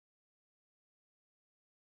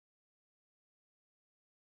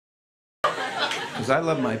Because I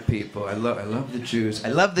love my people. I love the Jews. I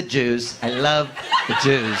love the Jews. I love the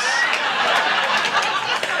Jews.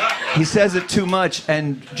 He says it too much,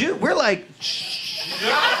 and we're like, shh.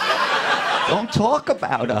 Don't talk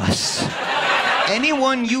about us.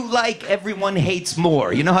 Anyone you like, everyone hates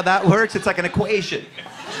more. You know how that works? It's like an equation.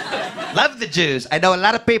 Love the Jews. I know a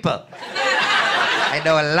lot of people.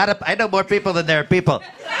 I know more people than there are people.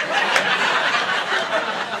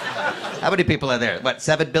 How many people are there? What,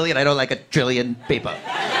 7 billion? I know like 1 trillion people.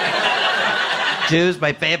 Jews,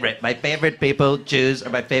 my favorite. My favorite people, Jews are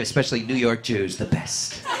my favorite, especially New York Jews, the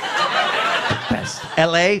best. The best.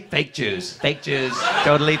 LA, fake Jews. Fake Jews.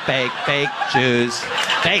 Totally fake. Fake Jews.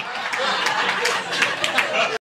 Fake.